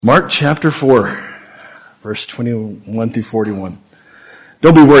Mark chapter 4, verse 21 through 41.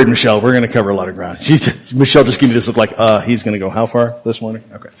 Don't be worried, Michelle. We're going to cover a lot of ground. Michelle just gave me this look like, he's going to go how far this morning?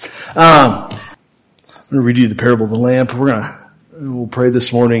 Okay. I'm going to read you the parable of the lamp. We'll pray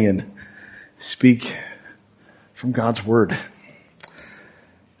this morning and speak from God's word.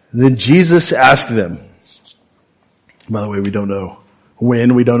 And then Jesus asked them, by the way, we don't know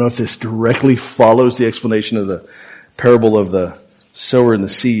when, we don't know if this directly follows the explanation of the parable of the sower and the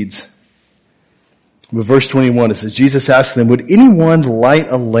seeds. But verse 21, it says, Jesus asked them, would anyone light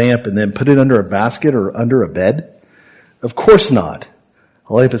a lamp and then put it under a basket or under a bed? Of course not.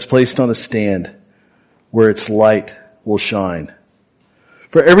 A lamp is placed on a stand where its light will shine.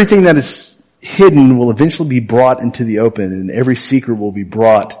 For everything that is hidden will eventually be brought into the open, and every secret will be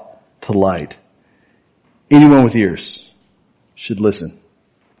brought to light. Anyone with ears should listen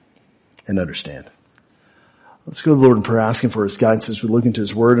and understand. Let's go to the Lord in prayer, asking for His guidance as we look into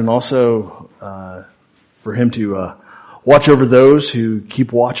His Word, and also for Him to watch over those who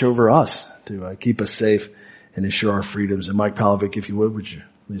keep watch over us, to keep us safe and ensure our freedoms. And Mike Palovic, if you would you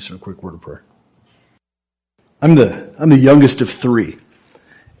lead us in a quick word of prayer? I'm the youngest of three,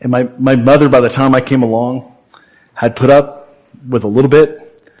 and my mother, by the time I came along, had put up with a little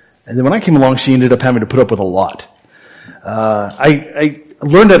bit, and then when I came along, she ended up having to put up with a lot. I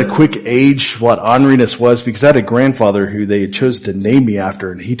learned at a quick age what orneriness was because I had a grandfather who they had chose to name me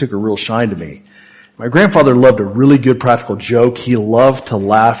after, and he took a real shine to me. My grandfather loved a really good practical joke. He loved to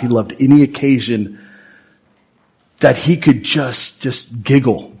laugh. He loved any occasion that he could just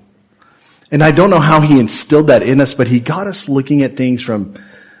giggle. And I don't know how he instilled that in us, but he got us looking at things from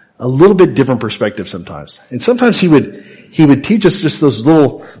a little bit different perspective sometimes. And sometimes he would teach us just those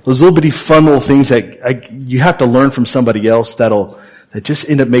little bitty fun little things that you have to learn from somebody else that just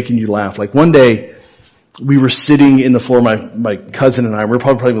end up making you laugh. Like one day, we were sitting in the floor, my cousin and I, we were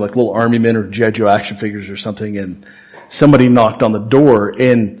probably like little army men or G.I. Joe action figures or something, and somebody knocked on the door,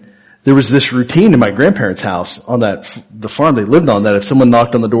 and there was this routine in my grandparents' house on the farm they lived on, that if someone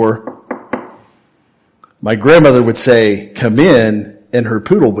knocked on the door, my grandmother would say, come in, and her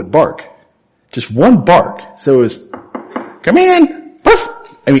poodle would bark. Just one bark. So it was, come in, poof!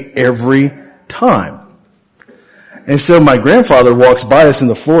 I mean, every time. And so my grandfather walks by us in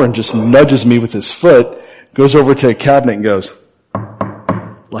the floor and just nudges me with his foot, goes over to a cabinet and goes,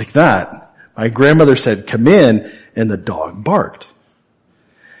 like that. My grandmother said, come in, and the dog barked.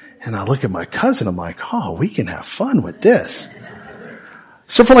 And I look at my cousin, I'm like, we can have fun with this.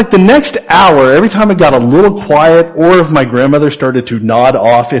 So for like the next hour, every time it got a little quiet, or if my grandmother started to nod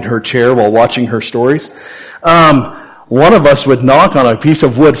off in her chair while watching her stories, one of us would knock on a piece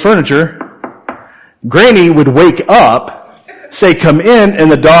of wood furniture. Granny would wake up, say, come in,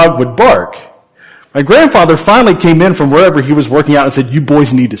 and the dog would bark. My grandfather finally came in from wherever he was working out and said, you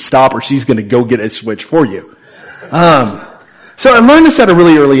boys need to stop or she's going to go get a switch for you. So I learned this at a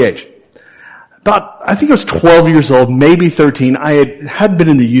really early age. I think I was 12 years old, maybe 13. I hadn't been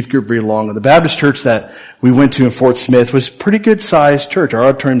in the youth group very long. And the Baptist church that we went to in Fort Smith was a pretty good sized church. Our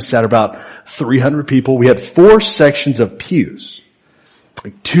auditorium sat about 300 people. We had 4 sections of pews.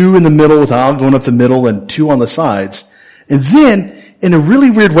 Like 2 in the middle with aisle going up the middle and 2 on the sides. And then, in a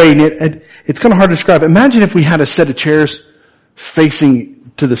really weird way, and it's kind of hard to describe, imagine if we had a set of chairs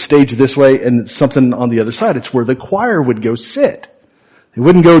facing to the stage this way and something on the other side. It's where the choir would go sit. They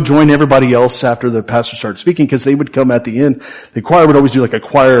wouldn't go join everybody else after the pastor started speaking because they would come at the end. The choir would always do like a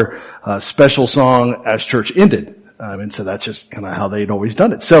choir special song as church ended. And so that's just kind of how they'd always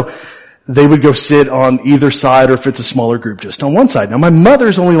done it. So they would go sit on either side, or if it's a smaller group, just on one side. Now my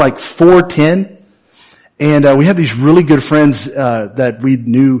mother's only like 4'10", and we had these really good friends that we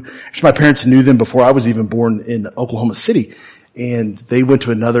knew. Actually, my parents knew them before I was even born in Oklahoma City, and they went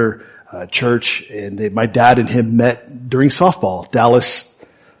to another church, and my dad and him met during softball. Dallas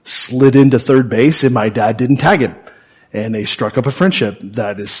slid into third base, and my dad didn't tag him. And they struck up a friendship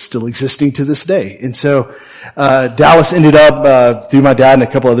that is still existing to this day. And so, Dallas ended up, through my dad and a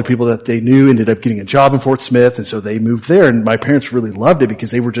couple other people that they knew, ended up getting a job in Fort Smith. And so they moved there, and my parents really loved it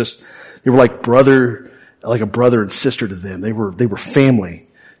because they were like a brother and sister to them. They were family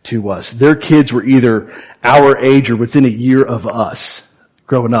to us. Their kids were either our age or within a year of us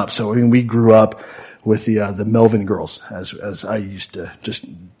growing up. So, I mean, we grew up with the Melvin girls, as I used to just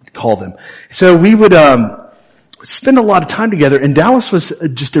call them. So we would, spend a lot of time together, and Dallas was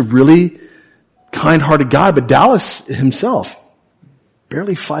just a really kind-hearted guy, but Dallas himself,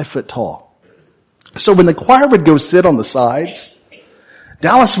 barely 5 foot tall. So when the choir would go sit on the sides,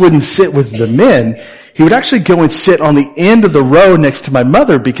 Dallas wouldn't sit with the men. He would actually go and sit on the end of the row next to my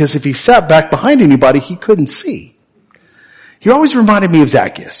mother, because if he sat back behind anybody, he couldn't see. He always reminded me of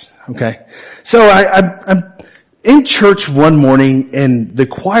Zacchaeus. Okay. So I'm in church one morning and the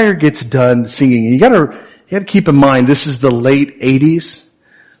choir gets done singing. And you gotta keep in mind, this is the late 80s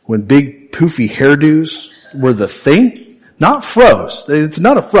when big poofy hairdos were the thing. Not froze. It's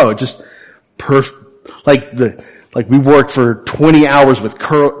not a fro. It's just like we worked for 20 hours with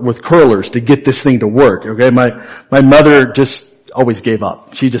curlers to get this thing to work. Okay. My mother just always gave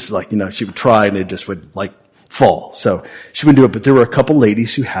up. She just she would try and it just would fall. So she wouldn't do it, but there were a couple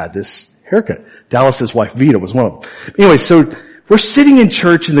ladies who had this haircut. Dallas's wife Vita was one of them. Anyway, so we're sitting in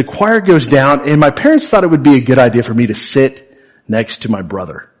church and the choir goes down and my parents thought it would be a good idea for me to sit next to my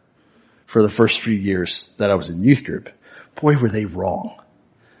brother for the first few years that I was in youth group. Boy, were they wrong.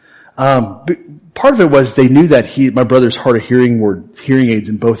 Part of it was they knew that my brother's hard of hearing were hearing aids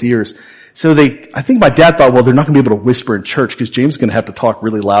in both ears. So I think my dad thought, well, they're not going to be able to whisper in church because James is going to have to talk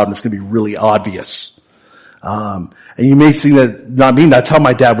really loud and it's going to be really obvious. And you may see that not mean that's how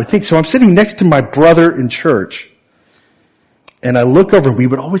my dad would think. So I'm sitting next to my brother in church and I look over and we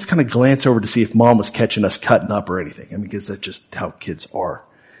would always kind of glance over to see if mom was catching us cutting up or anything. I mean, because that's just how kids are.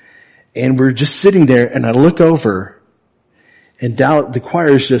 And we're just sitting there and I look over and the choir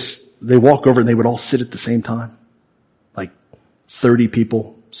is they walk over and they would all sit at the same time. Like 30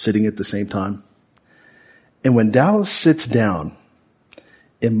 people sitting at the same time. And when Dallas sits down,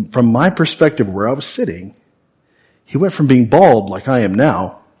 and from my perspective where I was sitting, he went from being bald like I am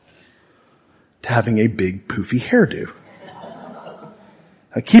now to having a big poofy hairdo.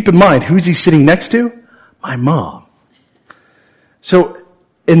 Now keep in mind, who's he sitting next to? My mom. So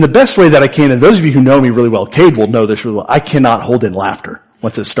in the best way that I can, and those of you who know me really well, Cade will know this really well, I cannot hold in laughter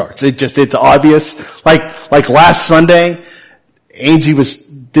once it starts. It's obvious. Like last Sunday, Angie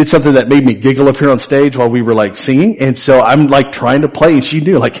did something that made me giggle up here on stage while we were singing. And so I'm trying to play and she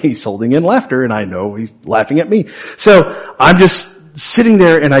knew he's holding in laughter and I know he's laughing at me. So I'm just sitting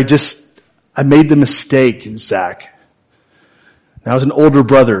there and I made the mistake, Zach. Now as an older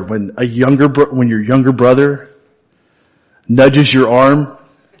brother, when your younger brother nudges your arm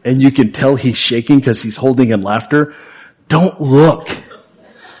and you can tell he's shaking because he's holding in laughter, don't look.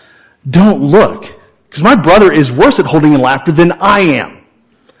 Don't look. Because my brother is worse at holding in laughter than I am.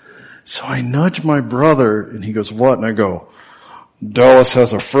 So I nudge my brother and he goes, what? And I go, Dallas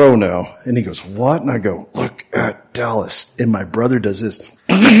has a fro now. And he goes, what? And I go, look at Dallas. And my brother does this.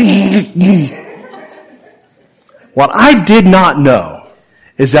 What I did not know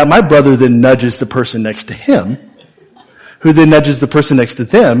is that my brother then nudges the person next to him, who then nudges the person next to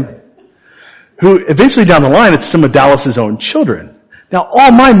them, who eventually down the line, it's some of Dallas's own children. Now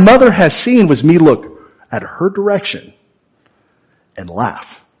all my mother has seen was me look at her direction and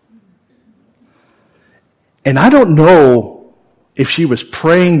laugh. And I don't know if she was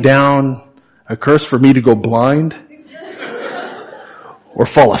praying down a curse for me to go blind or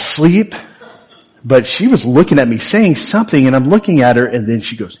fall asleep, but she was looking at me saying something and I'm looking at her and then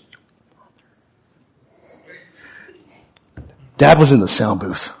she goes, Dad was in the sound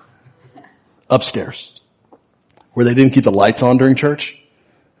booth upstairs where they didn't keep the lights on during church.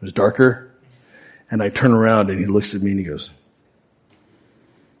 It was darker. And I turn around and he looks at me and he goes,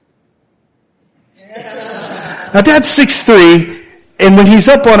 now Dad's 6'3", and when he's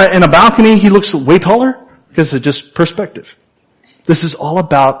up in a balcony, he looks way taller because of just perspective. This is all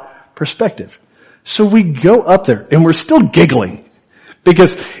about perspective. So we go up there and we're still giggling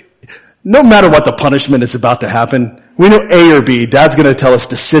because no matter what the punishment is about to happen, we know A or B. Dad's going to tell us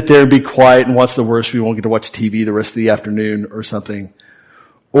to sit there and be quiet, and what's the worst? We won't get to watch TV the rest of the afternoon or something.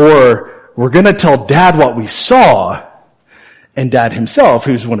 Or we're going to tell Dad what we saw, and Dad himself,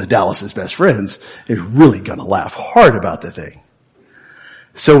 who's one of Dallas's best friends, is really going to laugh hard about the thing.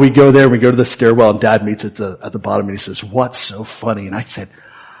 So we go there, we go to the stairwell, and Dad meets at the bottom, and he says, what's so funny? And I said,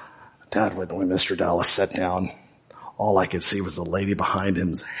 Dad, when Mr. Dallas sat down, all I could see was the lady behind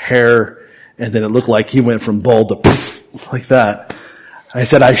him's hair, and then it looked like he went from bald to poof, like that. I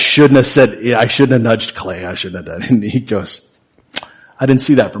said, I shouldn't have nudged Clay. I shouldn't have done it. And he goes, I didn't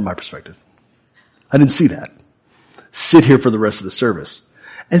see that from my perspective. I didn't see that. Sit here for the rest of the service.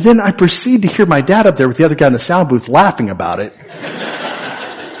 And then I proceed to hear my dad up there with the other guy in the sound booth laughing about it.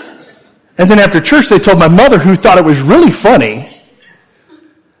 And then after church, they told my mother, who thought it was really funny,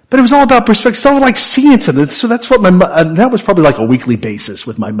 but it was all about perspective. It's all like seeing something. So that's what that was probably like a weekly basis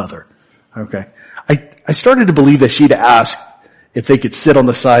with my mother. Okay. I started to believe that she'd asked if they could sit on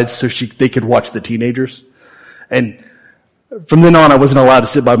the sides so they could watch the teenagers. And from then on, I wasn't allowed to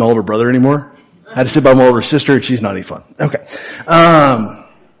sit by my older brother anymore. I had to sit by my older sister, and she's not any fun. Okay. But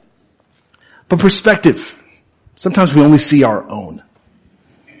perspective. Sometimes we only see our own.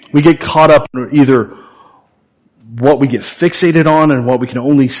 We get caught up in either what we get fixated on and what we can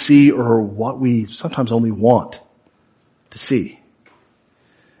only see or what we sometimes only want to see.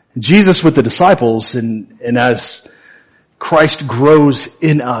 And Jesus with the disciples and as Christ grows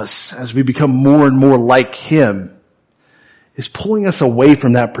in us, as we become more and more like Him, is pulling us away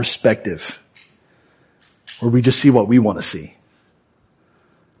from that perspective where we just see what we want to see,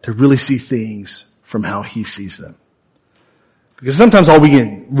 to really see things from how He sees them. Because sometimes all we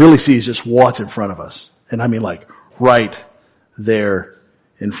can really see is just what's in front of us. And I mean like right there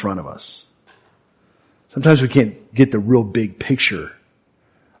in front of us. Sometimes we can't get the real big picture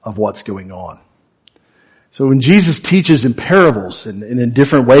of what's going on. So when Jesus teaches in parables and in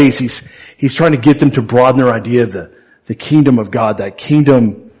different ways, he's trying to get them to broaden their idea of the kingdom of God, that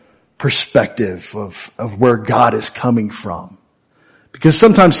kingdom perspective of where God is coming from. Because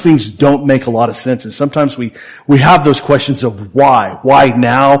sometimes things don't make a lot of sense, and sometimes we have those questions of why. Why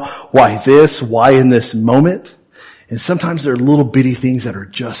now? Why this? Why in this moment? And sometimes they're little bitty things that are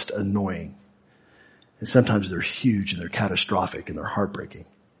just annoying. And sometimes they're huge and they're catastrophic and they're heartbreaking.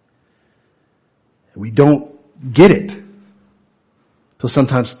 And we don't get it. So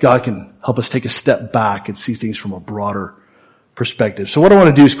sometimes God can help us take a step back and see things from a broader perspective. So what I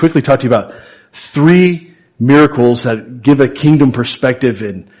want to do is quickly talk to you about 3 miracles that give a kingdom perspective,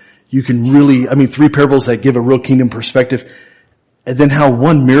 and you can really, 3 parables that give a real kingdom perspective, and then how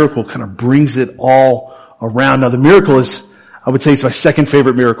one miracle kind of brings it all around. Now the miracle is, I would say it's my second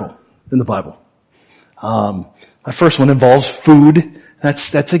favorite miracle in the Bible. My first one involves food.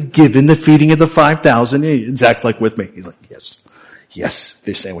 That's a given, the feeding of the 5,000. Zach's like with me. He's like, yes,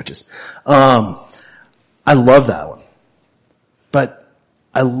 fish sandwiches. I love that one. But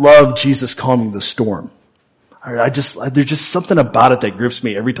I love Jesus calming the storm. There's just something about it that grips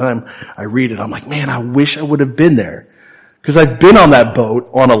me every time I read it. I'm like, man, I wish I would have been there. Cause I've been on that boat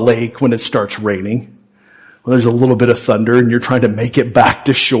on a lake when it starts raining, when there's a little bit of thunder and you're trying to make it back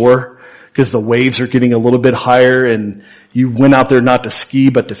to shore because the waves are getting a little bit higher, and you went out there not to ski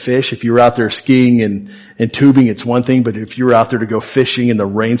but to fish. If you were out there skiing and tubing, it's one thing, but if you were out there to go fishing and the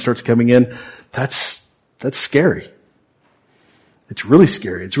rain starts coming in, that's scary. It's really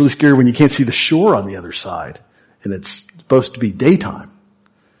scary. It's really scary when you can't see the shore on the other side and it's supposed to be daytime.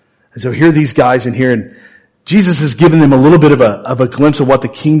 And so here are these guys in here, and Jesus has given them a little bit of a glimpse of what the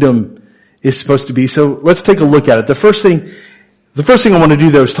kingdom is supposed to be. So let's take a look at it. The first thing I want to do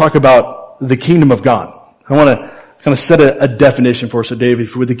though is talk about the kingdom of God. I want to kind of set a definition for us. So Dave,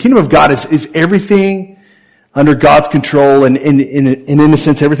 if the kingdom of God is everything under God's control and in a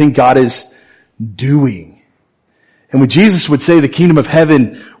sense everything God is doing. And when Jesus would say the kingdom of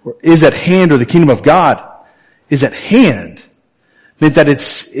heaven is at hand, or the kingdom of God is at hand, meant that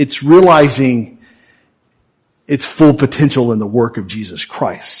it's realizing its full potential in the work of Jesus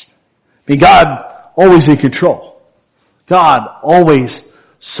Christ. God always in control. God always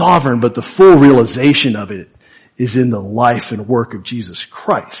sovereign, but the full realization of it is in the life and work of Jesus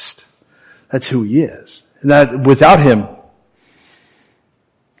Christ. That's who He is. And that without Him,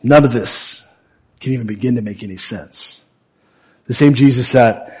 none of this can even begin to make any sense. The same Jesus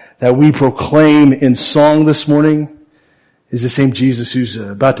that we proclaim in song this morning is the same Jesus who's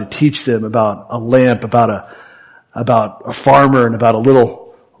about to teach them about a lamp, about a farmer, and about a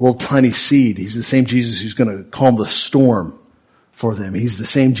little tiny seed. He's the same Jesus who's going to calm the storm for them. He's the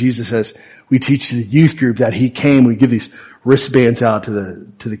same Jesus as we teach to the youth group that He came. We give these wristbands out to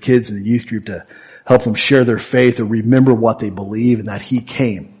the kids in the youth group to help them share their faith or remember what they believe, and that He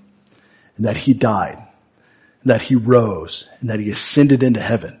came, and that He died, and that He rose, and that He ascended into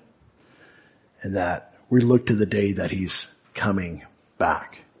heaven, and that we look to the day that He's coming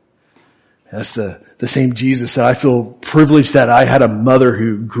back. And that's the same Jesus that I feel privileged that I had a mother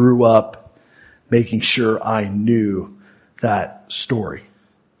who grew up making sure I knew that story.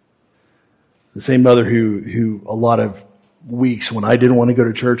 The same mother who a lot of weeks when I didn't want to go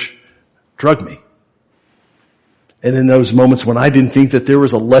to church drugged me. And in those moments when I didn't think that there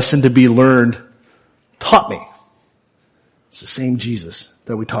was a lesson to be learned, taught me. It's the same Jesus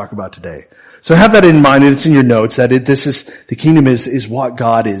that we talk about today. So have that in mind, and it's in your notes that the kingdom is what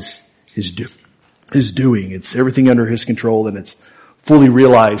God is doing. It's everything under His control, and it's fully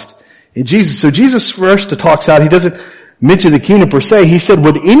realized in Jesus. So Jesus first talks out, He doesn't mention the kingdom per se. He said,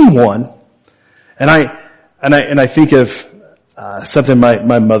 would anyone, and I think of something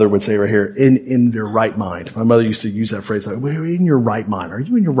my mother would say right here, in their right mind. My mother used to use that phrase, like, we're in your right mind. Are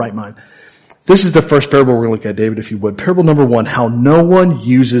you in your right mind? This is the first parable we're going to look at, David, if you would. Parable number 1, how no one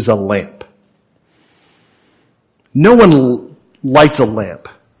uses a lamp. No one lights a lamp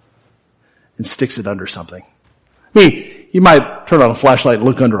and sticks it under something. I mean, you might turn on a flashlight and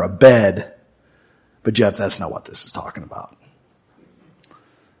look under a bed, But Jeff, that's not what this is talking about.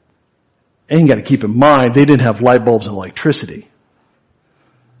 And you got to keep in mind, they didn't have light bulbs and electricity.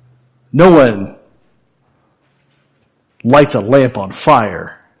 No one lights a lamp on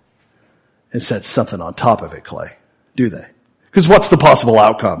fire and sets something on top of it, Clay, do they? Because what's the possible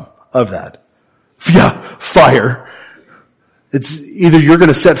outcome of that? Yeah, fire. It's either you're going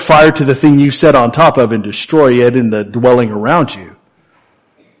to set fire to the thing you set on top of and destroy it in the dwelling around you,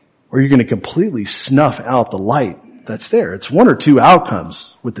 or you're going to completely snuff out the light that's there. It's one or two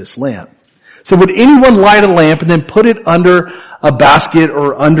outcomes with this lamp. So would anyone light a lamp and then put it under a basket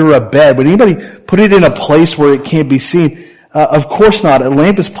or under a bed? Would anybody put it in a place where it can't be seen? Of course not. A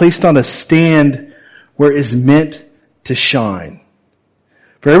lamp is placed on a stand where it is meant to shine.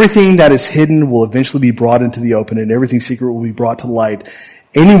 For everything that is hidden will eventually be brought into the open, and everything secret will be brought to light.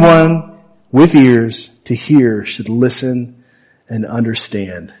 Anyone with ears to hear should listen and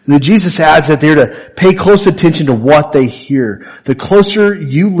understand. And then Jesus adds that they're to pay close attention to what they hear. The closer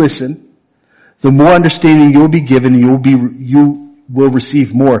you listen, the more understanding you will be given, and you will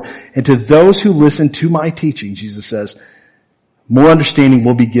receive more. And to those who listen to my teaching, Jesus says, more understanding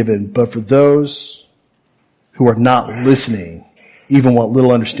will be given. But for those who are not listening, even what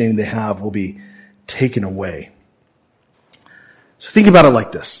little understanding they have will be taken away. So think about it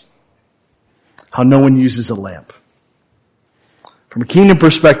like this. How no one uses a lamp. From a kingdom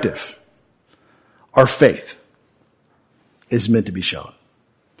perspective, our faith is meant to be shown.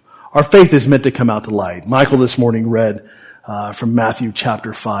 Our faith is meant to come out to light. Michael this morning read from Matthew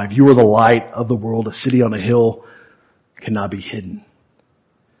chapter 5. You are the light of the world. A city on a hill cannot be hidden.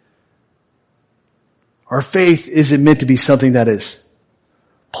 Our faith isn't meant to be something that is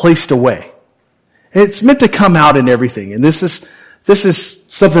placed away. It's meant to come out in everything. And this is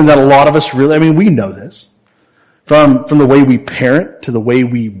something that a lot of us really, we know this. From the way we parent, to the way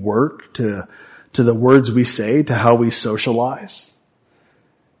we work, to the words we say, to how we socialize.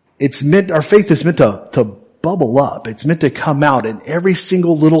 Our faith is meant to bubble up. It's meant to come out in every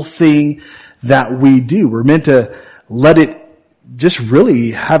single little thing that we do. We're meant to let it just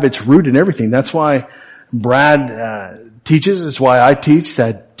really have its root in everything. That's why Brad teaches, it's why I teach,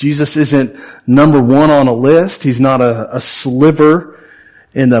 that Jesus isn't number one on a list. He's not a sliver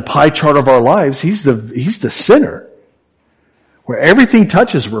in the pie chart of our lives. He's the center. Where everything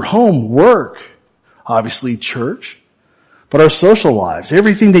touches, we're home, work, obviously church, but our social lives,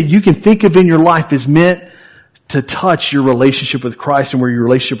 everything that you can think of in your life is meant to touch your relationship with Christ, and where your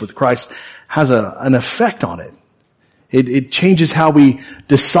relationship with Christ has an effect on it. It changes how we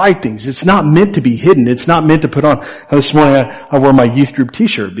decide things. It's not meant to be hidden. It's not meant to put on. This morning I wore my youth group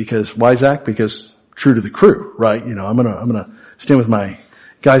t-shirt because, why Zach? Because true to the crew, right? I'm gonna stand with my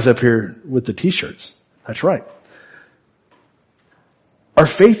guys up here with the t-shirts. That's right. Our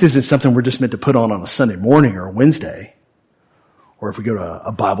faith isn't something we're just meant to put on a Sunday morning or a Wednesday, or if we go to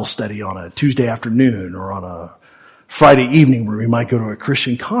a Bible study on a Tuesday afternoon or on a Friday evening where we might go to a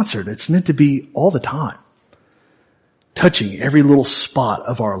Christian concert. It's meant to be all the time, touching every little spot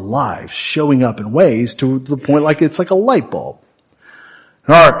of our lives, showing up in ways to the point like it's like a light bulb.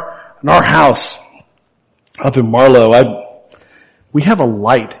 In our house up in Marlow, we have a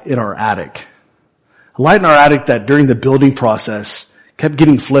light in our attic. A light in our attic that during the building process kept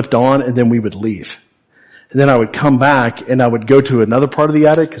getting flipped on, and then we would leave. And then I would come back and I would go to another part of the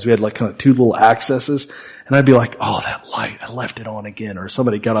attic because we had like kind of two little accesses, and I'd be like, oh, that light, I left it on again. Or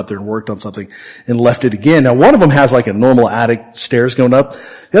somebody got up there and worked on something and left it again. Now one of them has like a normal attic stairs going up.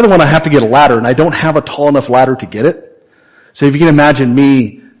 The other one I have to get a ladder, and I don't have a tall enough ladder to get it. So if you can imagine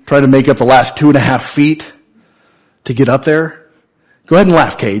me trying to make up the last 2.5 feet to get up there, go ahead and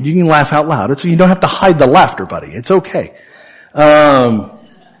laugh, Cade. You can laugh out loud. You don't have to hide the laughter, buddy. It's okay.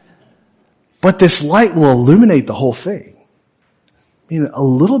 But this light will illuminate the whole thing. A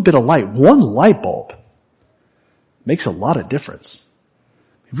little bit of light, one light bulb, makes a lot of difference.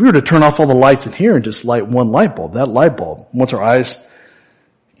 If we were to turn off all the lights in here and just light one light bulb, that light bulb, once our eyes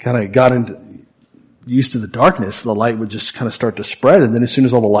kind of got used to the darkness, the light would just kind of start to spread. And then as soon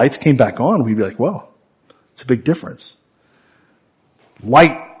as all the lights came back on, we'd be like, well, it's a big difference.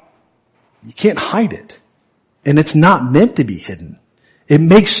 Light, you can't hide it. And it's not meant to be hidden. It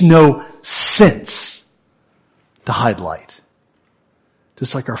makes no sense to hide light.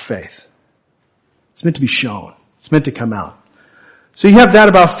 Just like our faith. It's meant to be shown. It's meant to come out. So you have that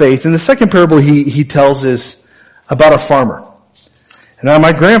about faith. And the second parable he tells is about a farmer. And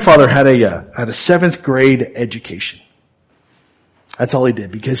my grandfather had a 7th grade education. That's all he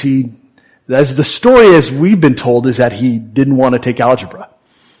did, because as the story as we've been told is that he didn't want to take algebra.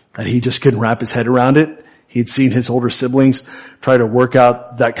 That he just couldn't wrap his head around it. He'd seen his older siblings try to work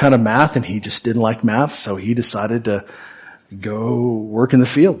out that kind of math, and he just didn't like math, so he decided to go work in the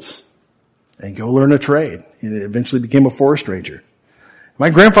fields and go learn a trade, and eventually became a forest ranger.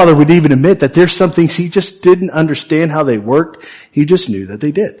 My grandfather would even admit that there's some things he just didn't understand how they worked. He just knew that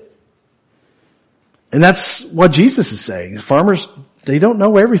they did. And that's what Jesus is saying. Farmers, they don't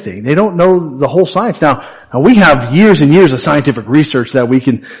know everything. They don't know the whole science. Now we have years and years of scientific research that we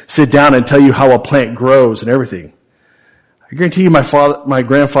can sit down and tell you how a plant grows and everything. I guarantee you my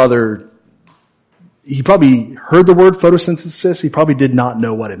grandfather, he probably heard the word photosynthesis. He probably did not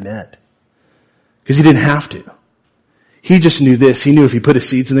know what it meant. Because he didn't have to. He just knew this. He knew if he put his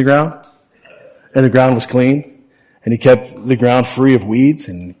seeds in the ground and the ground was clean and he kept the ground free of weeds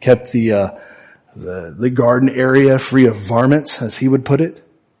and kept the garden area free of varmints, as he would put it,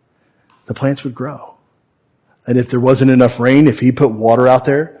 the plants would grow. And if there wasn't enough rain, if he put water out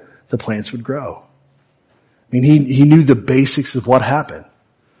there, the plants would grow. I mean, he knew the basics of what happened.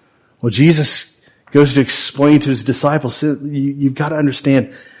 Well, Jesus goes to explain to his disciples, you've got to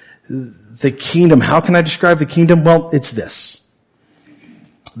understand the kingdom. How can I describe the kingdom? Well, it's this.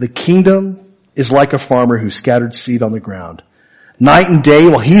 The kingdom is like a farmer who scattered seed on the ground. Night and day,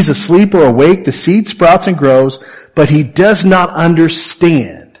 while he's asleep or awake, the seed sprouts and grows, but he does not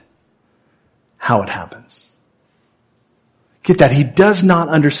understand how it happens. Get that? He does not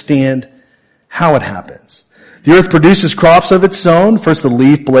understand how it happens. The earth produces crops of its own. First the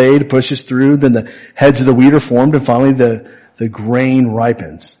leaf blade pushes through, then the heads of the wheat are formed, and finally the grain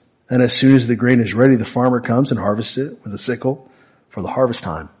ripens. And as soon as the grain is ready, the farmer comes and harvests it with a sickle, for the harvest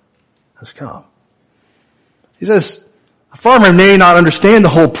time has come. He says, a farmer may not understand the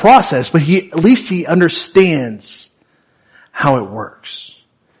whole process, but at least he understands how it works.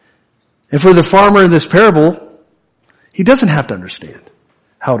 And for the farmer in this parable, he doesn't have to understand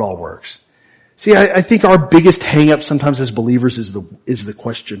how it all works. See, I think our biggest hang-up sometimes as believers is the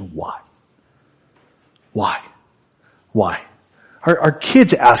question, why? Why? Why? Our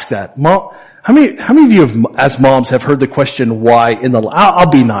kids ask that. Mom, how many of you as moms have heard the question why I'll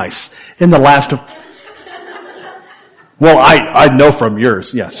be nice, in the last, well, I know from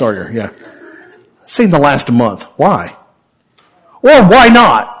yours. Yeah, sorry, yeah. Say in the last month. Why? Or why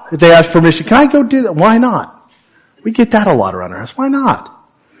not? If they ask permission, can I go do that? Why not? We get that a lot around our house. Why not?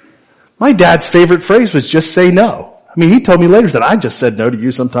 My dad's favorite phrase was just say no. I mean, he told me later that I just said no to you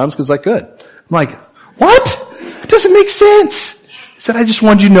sometimes because I could. I'm like, what? That doesn't make sense. He said, I just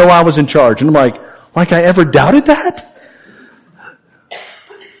wanted you to know I was in charge. And I'm like I ever doubted that?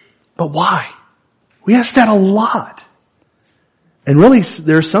 But why? We ask that a lot. And really,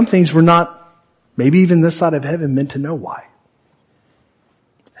 there are some things we're not, maybe even this side of heaven, meant to know why.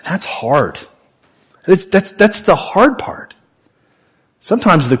 And that's hard. That's the hard part.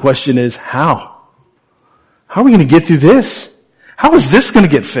 Sometimes the question is, how? How are we going to get through this? How is this going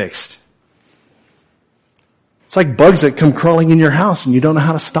to get fixed? It's like bugs that come crawling in your house and you don't know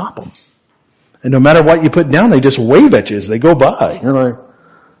how to stop them. And no matter what you put down, they just wave at you as they go by. You're like,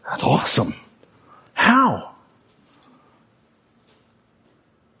 that's awesome. How?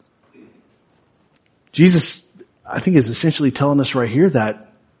 Jesus, I think, is essentially telling us right here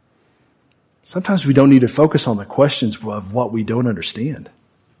that sometimes we don't need to focus on the questions of what we don't understand.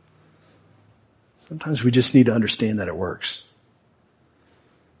 Sometimes we just need to understand that it works.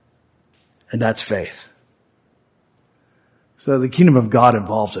 And that's faith. So the kingdom of God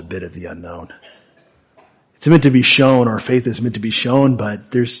involves a bit of the unknown. It's meant to be shown, our faith is meant to be shown, but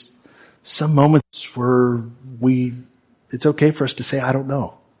there's some moments where it's okay for us to say, I don't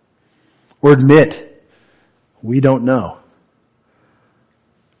know. Or admit, we don't know.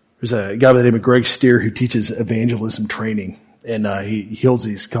 There's a guy by the name of Greg Steer who teaches evangelism training, and he holds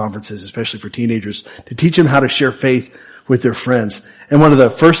these conferences, especially for teenagers, to teach them how to share faith with their friends. And one of the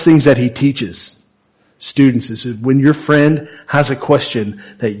first things that he teaches students is when your friend has a question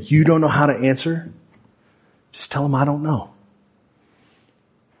that you don't know how to answer, just tell them, I don't know.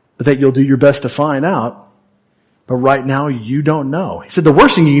 But that you'll do your best to find out. But right now you don't know. He said the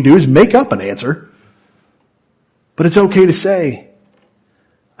worst thing you can do is make up an answer. But it's okay to say,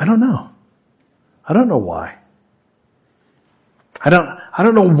 I don't know. I don't know why. I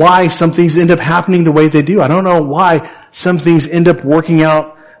don't know why some things end up happening the way they do. I don't know why some things end up working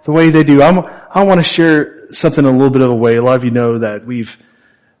out the way they do. I want to share something in a little bit of a way. A lot of you know that we've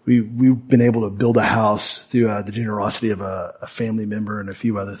been able to build a house through the generosity of a family member and a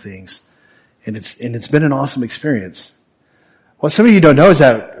few other things. And it's been an awesome experience. What some of you don't know is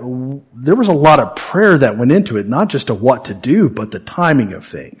that there was a lot of prayer that went into it, not just to what to do, but the timing of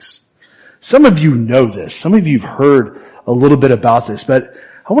things. Some of you know this. Some of you have heard a little bit about this, but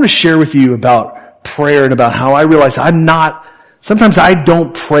I want to share with you about prayer and about how I realize sometimes I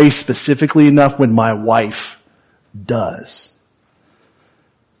don't pray specifically enough when my wife does.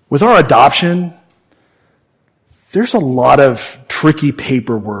 With our adoption, there's a lot of tricky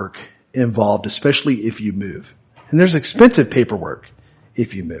paperwork involved, especially if you move. And there's expensive paperwork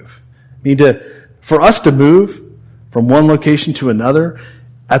if you move. I mean, for us to move from one location to another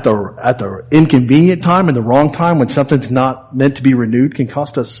at the inconvenient time and the wrong time when something's not meant to be renewed can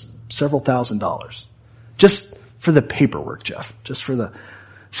cost us several $1,000s. Just for the paperwork, Jeff. Just for the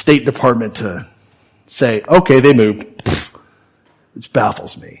State Department to say, okay, they moved. Which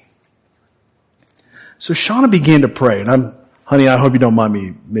baffles me. So Shauna began to pray, and honey, I hope you don't mind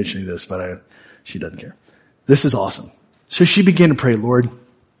me mentioning this, but she doesn't care. This is awesome. So she began to pray, Lord,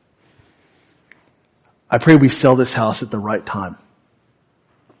 I pray we sell this house at the right time.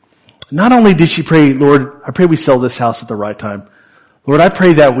 Not only did she pray, Lord, I pray we sell this house at the right time. Lord, I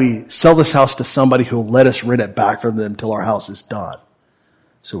pray that we sell this house to somebody who will let us rent it back from them till our house is done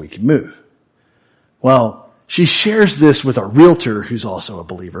so we can move. Well, she shares this with our realtor who's also a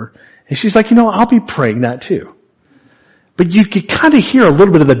believer, and she's like, I'll be praying that too. But you could kind of hear a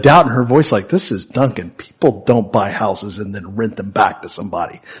little bit of the doubt in her voice, like, this is Duncan. People don't buy houses and then rent them back to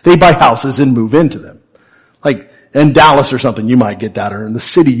somebody. They buy houses and move into them. Like in Dallas or something, you might get that, or in the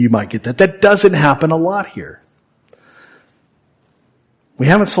city you might get that. That doesn't happen a lot here. We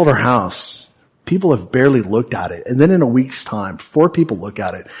haven't sold our house. People have barely looked at it. And then in a week's time, 4 people look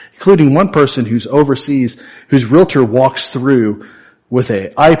at it, including one person who's overseas, whose realtor walks through with an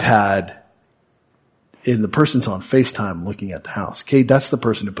iPad, and the person's on FaceTime looking at the house. Okay, that's the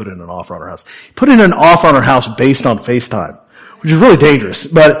person who put in an offer on our house. Put in an offer on our house based on FaceTime, which is really dangerous.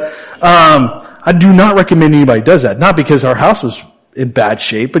 But I do not recommend anybody does that. Not because our house was in bad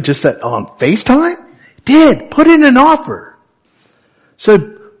shape, but just that on FaceTime, put in an offer. So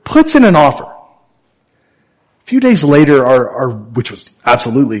puts in an offer. A few days later, which was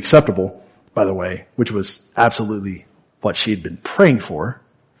absolutely acceptable, by the way, which was absolutely what she had been praying for,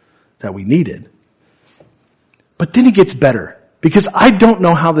 that we needed. But then it gets better, because I don't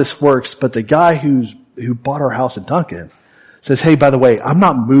know how this works, but the guy who bought our house in Duncan says, hey, by the way, I'm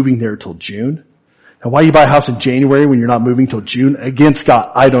not moving there till June. Now, why you buy a house in January when you're not moving till June? Again,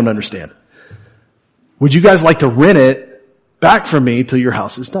 Scott, I don't understand. Would you guys like to rent it back from me till your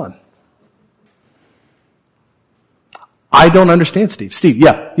house is done? I don't understand, Steve. Steve,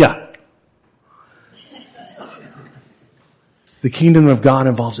 yeah. The kingdom of God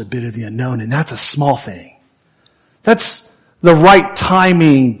involves a bit of the unknown, and that's a small thing. That's the right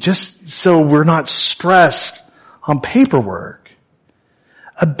timing, just so we're not stressed on paperwork.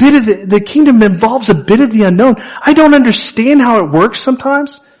 A bit of the kingdom involves a bit of the unknown. I don't understand how it works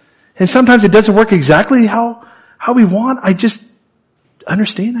sometimes, and sometimes it doesn't work exactly how we want. I just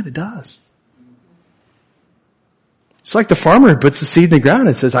understand that it does. It's like the farmer who puts the seed in the ground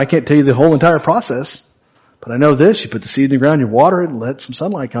and says, I can't tell you the whole entire process, but I know this. You put the seed in the ground, you water it, and let some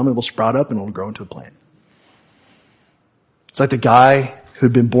sunlight come, and it will sprout up and it will grow into a plant. It's like the guy who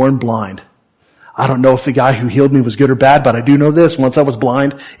had been born blind. I don't know if the guy who healed me was good or bad, but I do know this. Once I was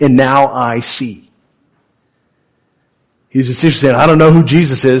blind, and now I see. He's essentially saying, I don't know who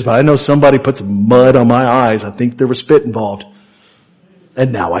Jesus is, but I know somebody put some mud on my eyes. I think there was spit involved.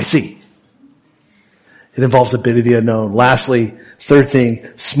 And now I see. It involves a bit of the unknown. Lastly, third thing,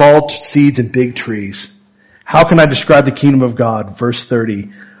 small seeds and big trees. How can I describe the kingdom of God? Verse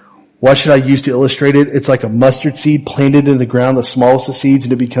 30. What should I use to illustrate it? It's like a mustard seed planted in the ground, the smallest of seeds,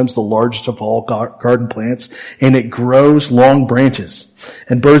 and it becomes the largest of all garden plants, and it grows long branches,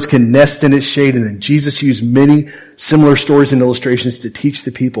 and birds can nest in its shade. And then Jesus used many similar stories and illustrations to teach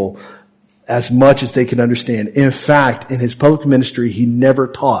the people as much as they could understand. In fact, in his public ministry, he never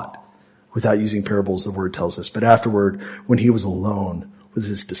taught without using parables, the word tells us. But afterward, when he was alone with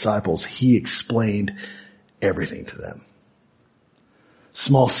his disciples, he explained everything to them.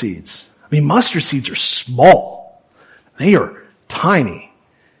 Small seeds. I mean, mustard seeds are small. They are tiny.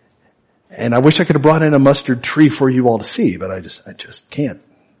 And I wish I could have brought in a mustard tree for you all to see, but I just can't.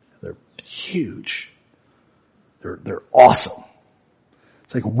 They're huge. They're awesome.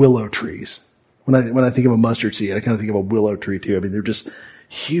 It's like willow trees. When I think of a mustard seed, I kind of think of a willow tree too. I mean, they're just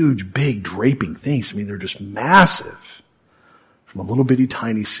huge, big, draping things. I mean, they're just massive from a little bitty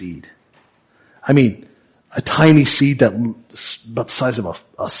tiny seed. I mean, a tiny seed that's about the size of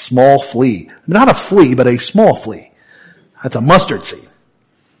a small flea. Not a flea, but a small flea. That's a mustard seed.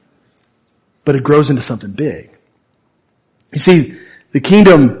 But it grows into something big. You see, the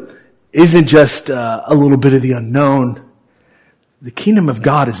kingdom isn't just a little bit of the unknown. The kingdom of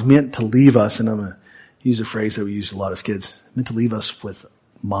God is meant to leave us, and I'm going to use a phrase that we use a lot as kids, meant to leave us with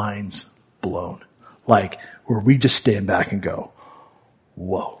minds blown. Like, where we just stand back and go,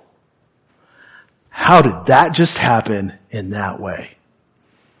 whoa. How did that just happen in that way?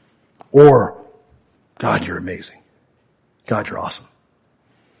 Or, God, you're amazing. God, you're awesome.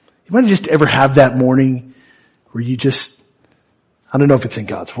 You might just ever have that morning where you just, I don't know if it's in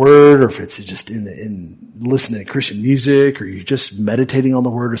God's Word or if it's just in listening to Christian music or you're just meditating on the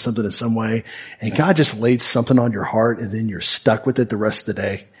Word or something in some way, and God just laid something on your heart and then you're stuck with it the rest of the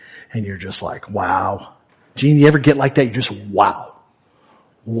day and you're just like, wow. Gene, you ever get like that? You're just, wow.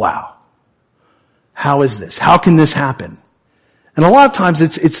 Wow. How is this? How can this happen? And a lot of times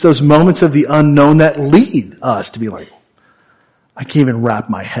it's those moments of the unknown that lead us to be like, I can't even wrap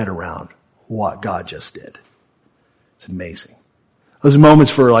my head around what God just did. It's amazing. Those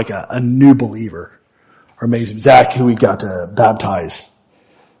moments for like a new believer are amazing. Zach, who we got to baptize,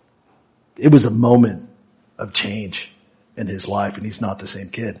 it was a moment of change in his life, and he's not the same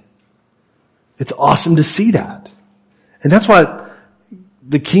kid. It's awesome to see that. And that's what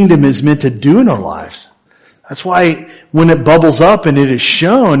the kingdom is meant to do in our lives. That's why when it bubbles up and it is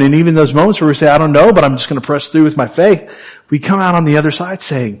shown, and even those moments where we say, I don't know, but I'm just going to press through with my faith, we come out on the other side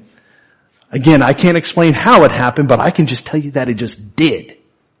saying, again, I can't explain how it happened, but I can just tell you that it just did.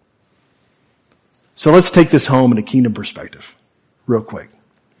 So let's take this home in a kingdom perspective real quick.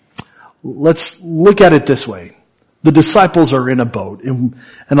 Let's look at it this way. The disciples are in a boat, and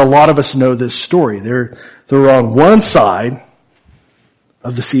a lot of us know this story. They're on one side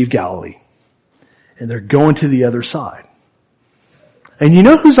of the Sea of Galilee, and they're going to the other side. And you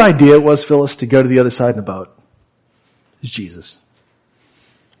know whose idea it was, Phyllis, to go to the other side in a boat? It was Jesus.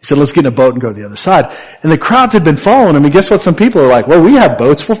 He said, let's get in a boat and go to the other side. And the crowds had been following him, and guess what? Some people are like, well, we have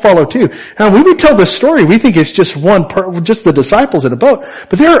boats, we'll follow too. Now, when we tell this story, we think it's just just the disciples in a boat.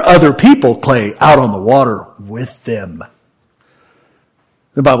 But there are other people, Clay, out on the water with them.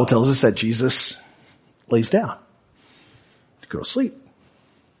 The Bible tells us that Jesus lays down to go to sleep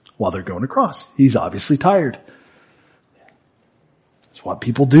while they're going across. He's obviously tired. That's what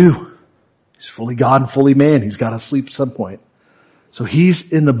people do. He's fully God and fully man. He's got to sleep at some point. So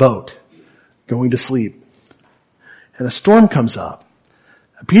he's in the boat going to sleep. And a storm comes up.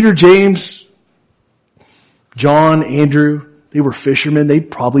 Peter, James, John, Andrew, they were fishermen. They'd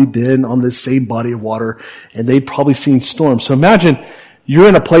probably been on this same body of water, and they'd probably seen storms. So imagine you're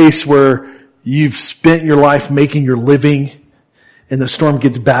in a place where you've spent your life making your living, and the storm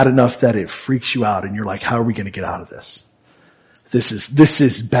gets bad enough that it freaks you out, and you're like, how are we going to get out of this? This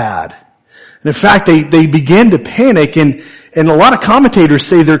is bad. And in fact, they begin to panic, and a lot of commentators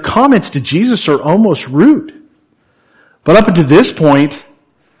say their comments to Jesus are almost rude. But up until this point,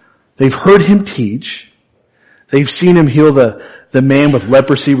 they've heard him teach. They've seen him heal the man with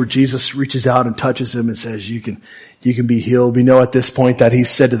leprosy, where Jesus reaches out and touches him and says, you can be healed. We know at this point that he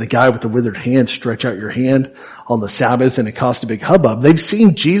said to the guy with the withered hand, stretch out your hand on the Sabbath, and it caused a big hubbub. They've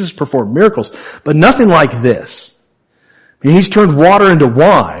seen Jesus perform miracles, but nothing like this. I mean, he's turned water into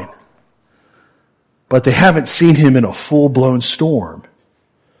wine, but they haven't seen him in a full-blown storm.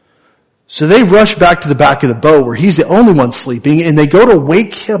 So they rush back to the back of the boat where he's the only one sleeping, and they go to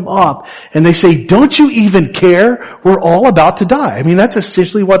wake him up, and they say, don't you even care? We're all about to die. I mean, that's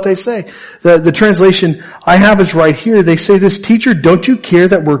essentially what they say. The translation I have is right here. They say this, teacher, don't you care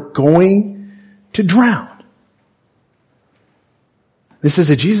that we're going to drown? This is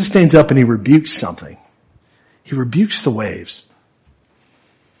that Jesus stands up and he rebukes something. He rebukes the waves.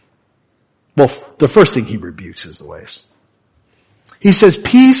 Well, the first thing he rebukes is the waves. He says,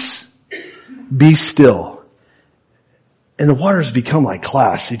 peace, be still. And the waters become like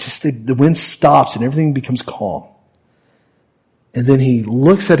glass. The wind stops and everything becomes calm. And then he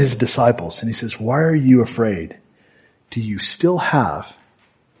looks at his disciples and he says, why are you afraid? Do you still have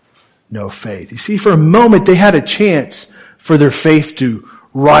no faith? You see, for a moment they had a chance for their faith to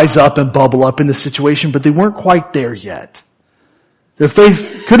rise up and bubble up in the situation, but they weren't quite there yet. Their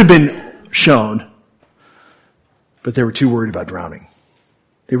faith could have been shown, but they were too worried about drowning.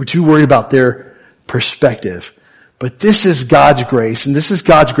 They were too worried about their perspective. But this is God's grace, and this is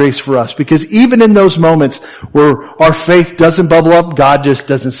God's grace for us, because even in those moments where our faith doesn't bubble up, God just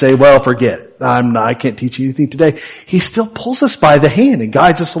doesn't say, well, forget it. I can't teach you anything today. He still pulls us by the hand and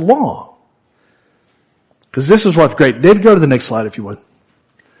guides us along. Because this is what's great. David, go to the next slide if you would.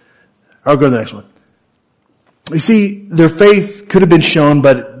 I'll go to the next one. You see, their faith could have been shown,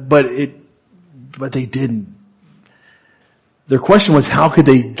 but they didn't. Their question was, how could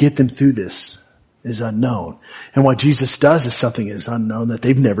they get them through this? Is unknown. And what Jesus does is something is unknown that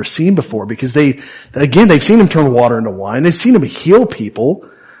they've never seen before, because they've seen him turn water into wine. They've seen him heal people.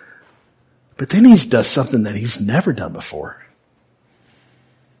 But then he does something that he's never done before.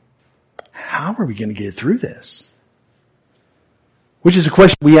 how are we going to get through this? Which is a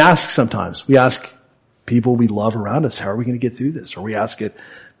question we ask sometimes. We ask people we love around us, how are we going to get through this? Or we ask it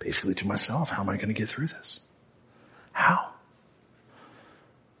basically to myself, how am I going to get through this? How?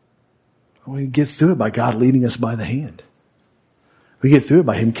 We get through it by God leading us by the hand. We get through it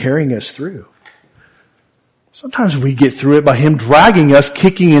by Him carrying us through. Sometimes we get through it by Him dragging us,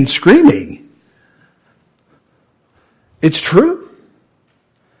 kicking and screaming. It's true.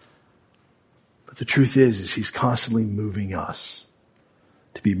 But the truth is He's constantly moving us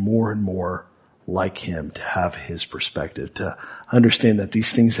to be more and more like Him, to have His perspective, to understand that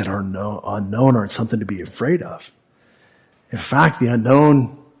these things that are unknown aren't something to be afraid of. In fact, the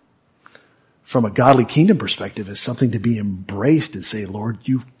unknown from a godly kingdom perspective is something to be embraced and say, Lord,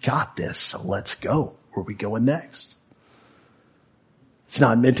 you've got this, so let's go. Where are we going next? It's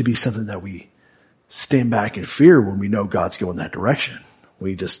not meant to be something that we stand back in fear when we know God's going that direction.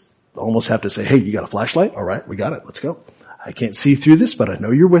 We just almost have to say, hey, you got a flashlight? All right, we got it. Let's go. I can't see through this, but I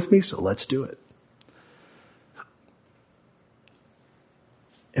know you're with me, so let's do it.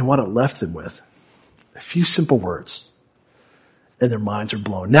 And what it left them with, a few simple words, and their minds are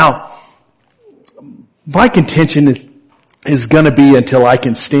blown. Now, my contention is going to be until I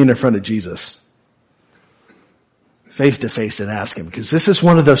can stand in front of Jesus face to face and ask Him, because this is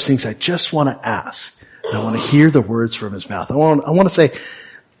one of those things I just want to ask. And I want to hear the words from His mouth. I want to say,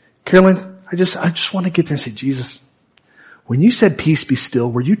 Carolyn, I just want to get there and say, Jesus, when you said peace be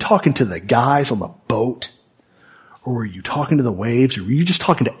still, were you talking to the guys on the boat? Or were you talking to the waves? Or were you just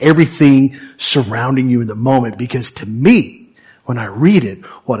talking to everything surrounding you in the moment? Because to me, when I read it,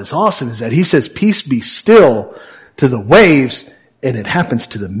 what is awesome is that He says peace be still to the waves, and it happens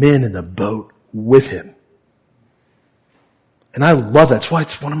to the men in the boat with Him. And I love that. That's why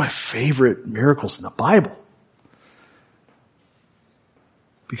it's one of my favorite miracles in the Bible.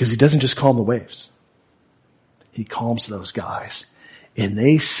 Because He doesn't just calm the waves. He calms those guys. And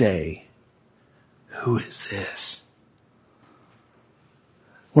they say, who is this?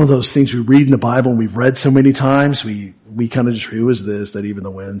 One of those things we read in the Bible and we've read so many times, we kind of just, who is this that even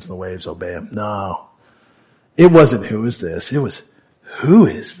the winds and the waves obey Him? No. It wasn't who is this. It was, who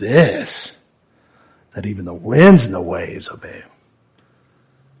is this that even the winds and the waves obey Him?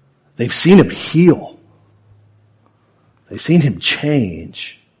 They've seen Him heal. They've seen Him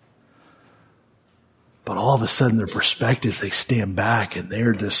change. But all of a sudden their perspective, they stand back and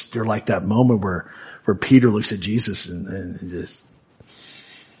they're like that moment where Peter looks at Jesus and just,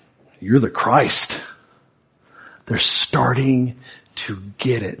 you're the Christ. They're starting to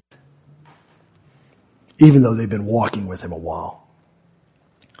get it. Even though they've been walking with Him a while.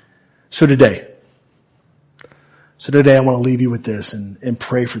 So today I want to leave you with this and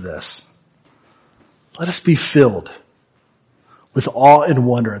pray for this. Let us be filled with awe and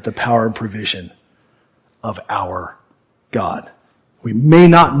wonder at the power and provision of our God. We may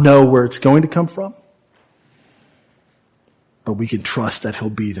not know where it's going to come from, but we can trust that He'll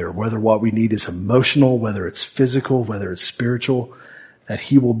be there. Whether what we need is emotional, whether it's physical, whether it's spiritual, that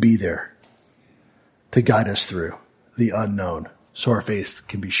He will be there to guide us through the unknown so our faith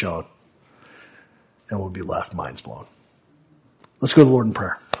can be shown and we'll be left minds blown. Let's go to the Lord in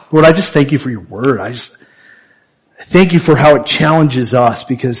prayer. Lord, I just thank You for Your word. I thank You for how it challenges us,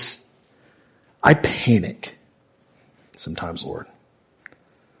 because I panic sometimes, Lord.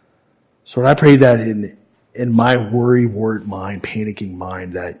 So Lord, I pray that in my worry-wart mind, panicking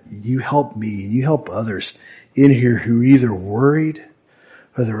mind, that You help me and You help others in here who are either worried,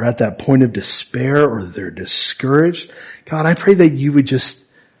 or they're at that point of despair, or they're discouraged. God, I pray that You would just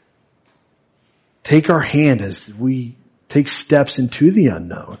take our hand as we take steps into the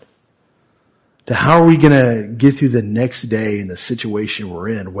unknown. To how are we going to get through the next day in the situation we're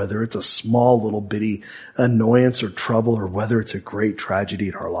in, whether it's a small little bitty annoyance or trouble, or whether it's a great tragedy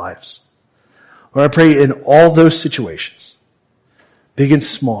in our lives. Lord, I pray in all those situations, big and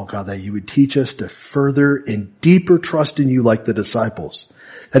small, God, that You would teach us to further and deeper trust in You like the disciples.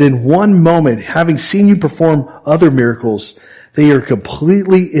 That in one moment, having seen You perform other miracles, they are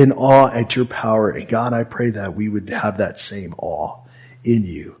completely in awe at Your power. And God, I pray that we would have that same awe in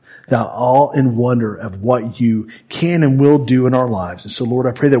You. That awe and wonder of what You can and will do in our lives. And so, Lord,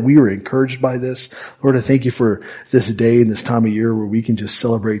 I pray that we are encouraged by this. Lord, I thank You for this day and this time of year where we can just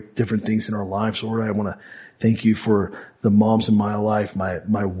celebrate different things in our lives. Lord, I want to thank You for the moms in my life,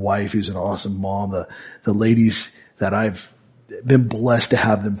 my wife, who's an awesome mom, the ladies that I've been blessed to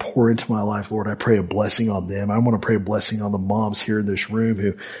have them pour into my life. Lord, I pray a blessing on them. I want to pray a blessing on the moms here in this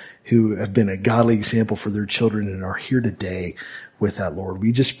room who have been a godly example for their children and are here today with that, Lord.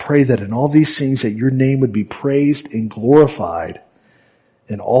 We just pray that in all these things that Your name would be praised and glorified,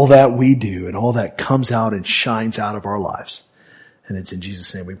 in all that we do and all that comes out and shines out of our lives. And it's in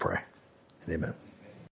Jesus' name we pray. Amen.